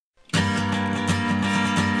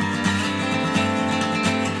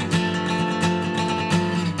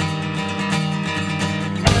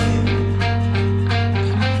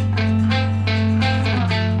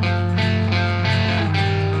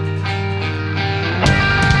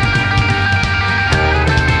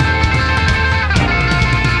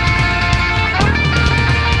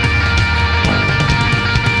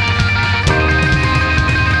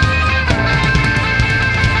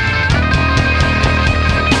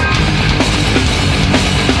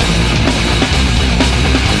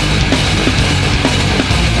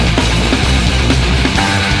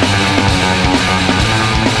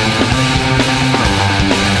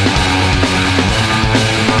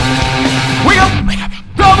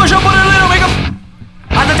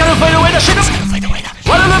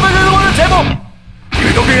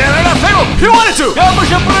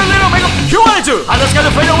just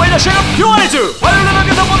gotta fade away the shake up. You wanted to. Why don't you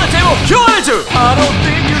get up on the table? You wanted to. I don't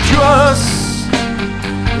think you trust.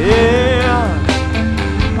 Yeah,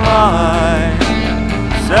 my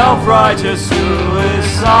self-righteous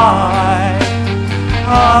suicide.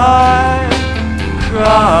 I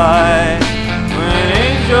cry when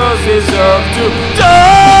angels deserve to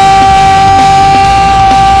die.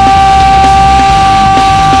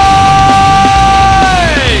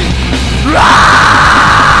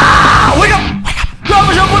 Wake up! Grab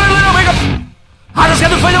a shot, put it in a wake up. I just got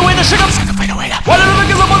to fade away the shake up. Why don't you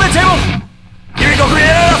get up on the table? Here we go, create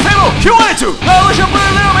a fable. You wanted to. Grab a shot, put it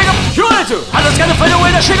in a wake up. You wanted to. I just got to fade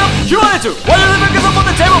away the shake up. You wanted to. Why don't you get up on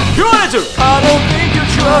the table? You wanted to. I don't think you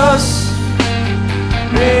trust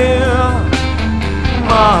me.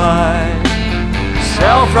 My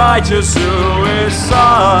self-righteous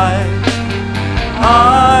suicide.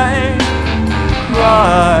 I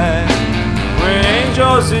cry when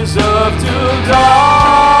angels deserve to die.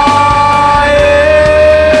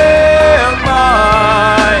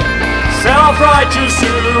 My self-righteous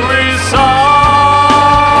suicide.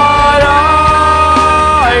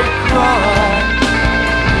 I cry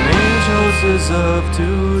when angels deserve to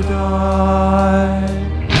die.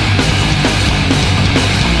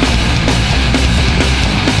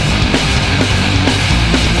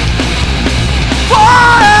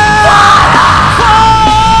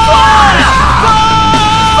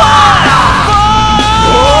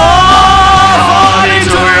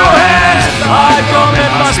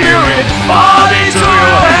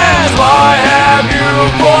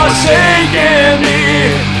 Forsaken me,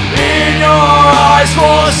 in your eyes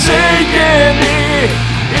forsaken me,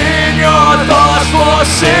 in your thoughts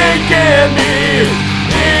forsaken me,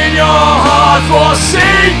 in your heart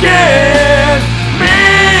forsaken me.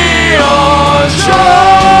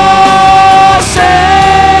 Unjust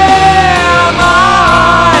am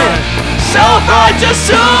I, self-righteous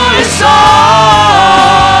suicide.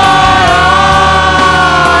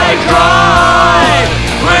 I cry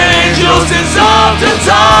when angels deserve to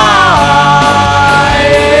die.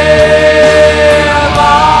 Am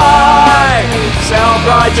I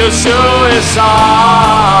self-righteous suicide?